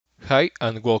Hi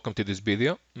and welcome to this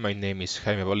video. My name is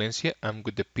Jaime Valencia. I'm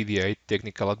with the PDI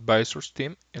Technical Advisors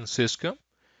team in Cisco.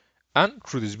 And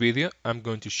through this video, I'm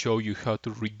going to show you how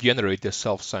to regenerate the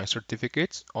self-signed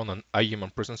certificates on an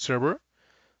IM&P server.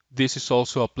 This is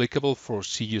also applicable for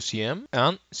CUCM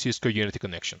and Cisco Unity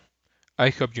Connection. I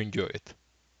hope you enjoy it.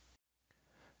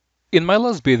 In my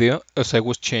last video, as I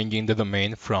was changing the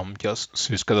domain from just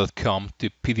cisco.com to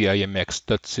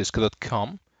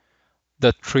pdimx.cisco.com,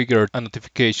 that triggered a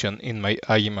notification in my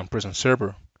IM&P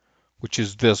server, which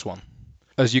is this one.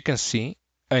 As you can see,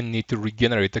 I need to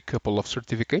regenerate a couple of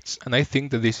certificates, and I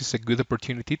think that this is a good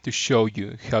opportunity to show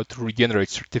you how to regenerate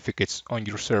certificates on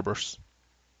your servers.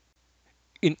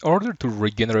 In order to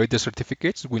regenerate the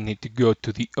certificates, we need to go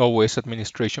to the OS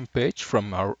administration page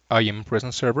from our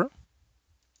IM&P server.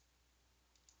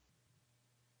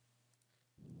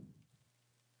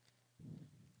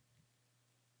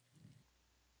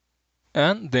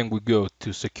 And then we go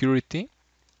to Security,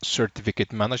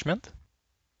 Certificate Management,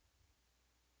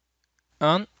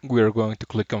 and we are going to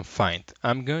click on Find.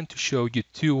 I'm going to show you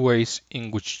two ways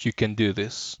in which you can do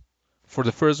this. For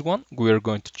the first one, we are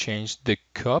going to change the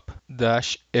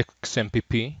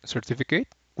CUP-XMPP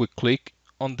certificate. We click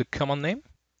on the command name,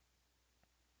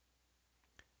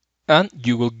 and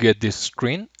you will get this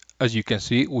screen. As you can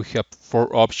see, we have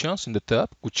four options in the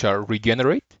top, which are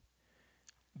Regenerate,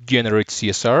 Generate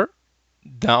CSR,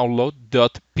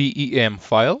 Download.pem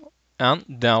file, and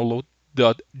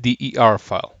Download.der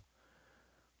file.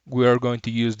 We are going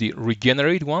to use the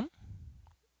Regenerate one.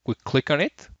 We click on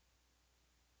it,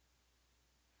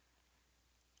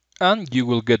 and you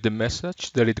will get the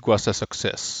message that it was a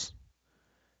success.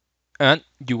 And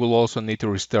you will also need to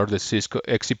restart the Cisco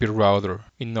XCP router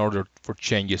in order for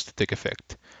changes to take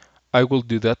effect. I will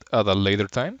do that at a later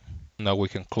time. Now we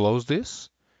can close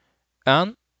this,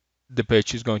 and the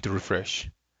page is going to refresh.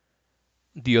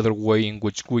 The other way in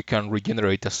which we can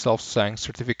regenerate a self-signed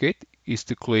certificate is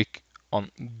to click on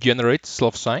Generate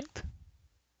Self-Signed.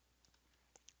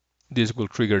 This will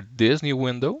trigger this new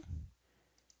window.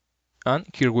 And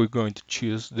here we're going to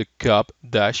choose the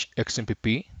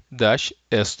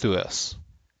CUP-XMPP-S2S.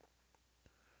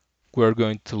 We're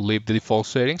going to leave the default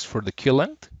settings for the key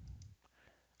length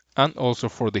and also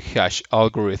for the hash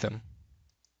algorithm.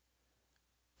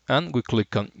 And we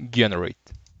click on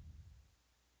Generate.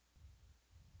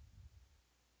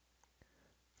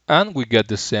 And we get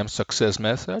the same success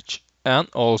message and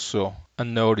also a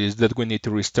notice that we need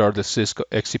to restart the Cisco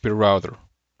XCP router.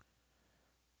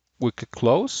 We click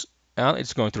Close, and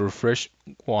it's going to refresh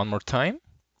one more time.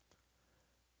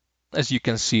 As you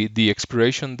can see, the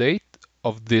expiration date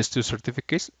of these two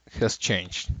certificates has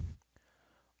changed.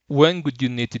 When would you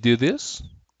need to do this?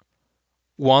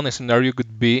 One scenario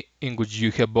could be in which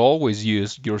you have always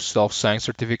used your self-signed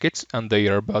certificates and they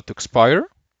are about to expire,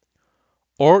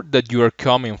 or that you are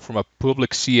coming from a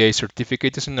public CA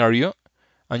certificate scenario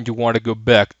and you want to go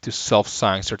back to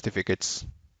self-signed certificates.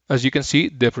 As you can see,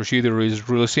 the procedure is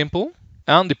really simple,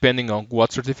 and depending on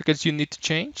what certificates you need to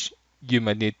change, you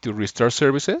might need to restart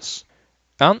services.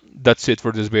 And that's it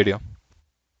for this video.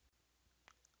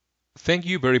 Thank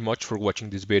you very much for watching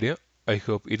this video. I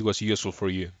hope it was useful for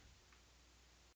you.